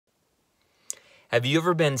Have you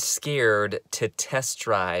ever been scared to test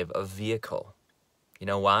drive a vehicle? You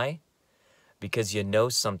know why? Because you know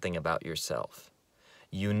something about yourself.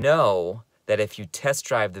 You know that if you test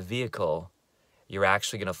drive the vehicle, you're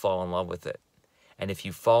actually going to fall in love with it. And if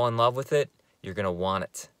you fall in love with it, you're going to want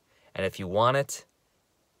it. And if you want it,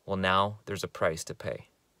 well, now there's a price to pay.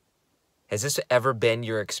 Has this ever been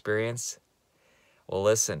your experience? Well,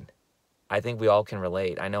 listen, I think we all can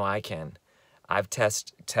relate. I know I can. I've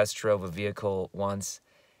test drove a vehicle once,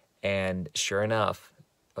 and sure enough,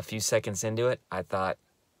 a few seconds into it, I thought,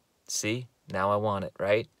 see, now I want it,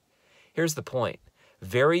 right? Here's the point.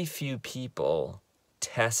 Very few people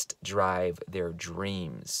test drive their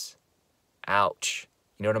dreams. Ouch.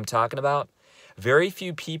 You know what I'm talking about? Very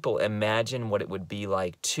few people imagine what it would be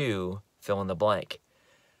like to fill in the blank,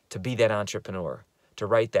 to be that entrepreneur, to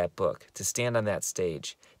write that book, to stand on that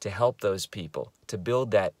stage, to help those people, to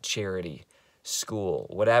build that charity, school,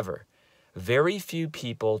 whatever. Very few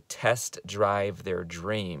people test drive their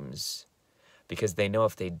dreams because they know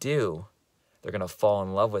if they do, they're going to fall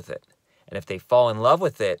in love with it. And if they fall in love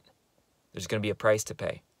with it, there's going to be a price to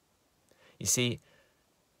pay. You see,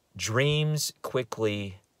 dreams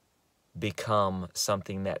quickly become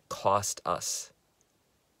something that cost us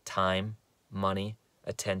time, money,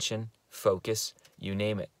 attention, focus, you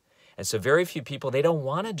name it. And so very few people, they don't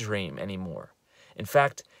want to dream anymore. In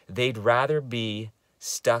fact, they'd rather be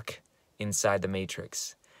stuck inside the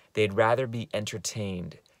matrix. They'd rather be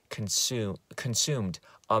entertained, consumed,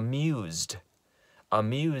 amused.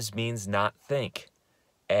 Amuse means not think.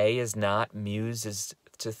 A is not, muse is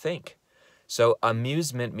to think. So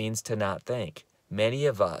amusement means to not think. Many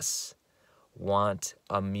of us want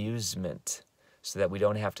amusement so that we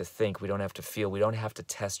don't have to think, we don't have to feel, we don't have to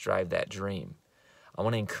test drive that dream. I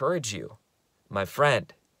want to encourage you, my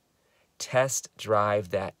friend, test drive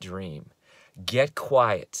that dream. Get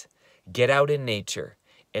quiet. Get out in nature.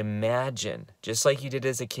 Imagine, just like you did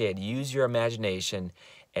as a kid, use your imagination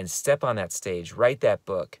and step on that stage. Write that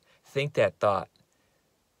book. Think that thought.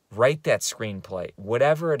 Write that screenplay.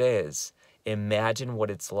 Whatever it is, imagine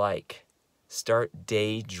what it's like. Start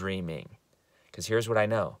daydreaming. Because here's what I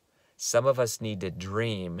know. Some of us need to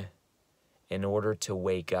dream in order to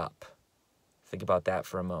wake up. Think about that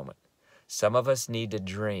for a moment. Some of us need to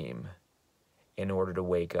dream in order to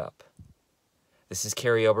wake up. This is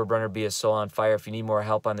Kary Oberbrunner, Be a Soul on Fire. If you need more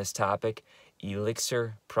help on this topic,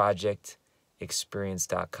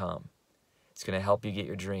 elixirprojectexperience.com. It's going to help you get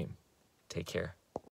your dream. Take care.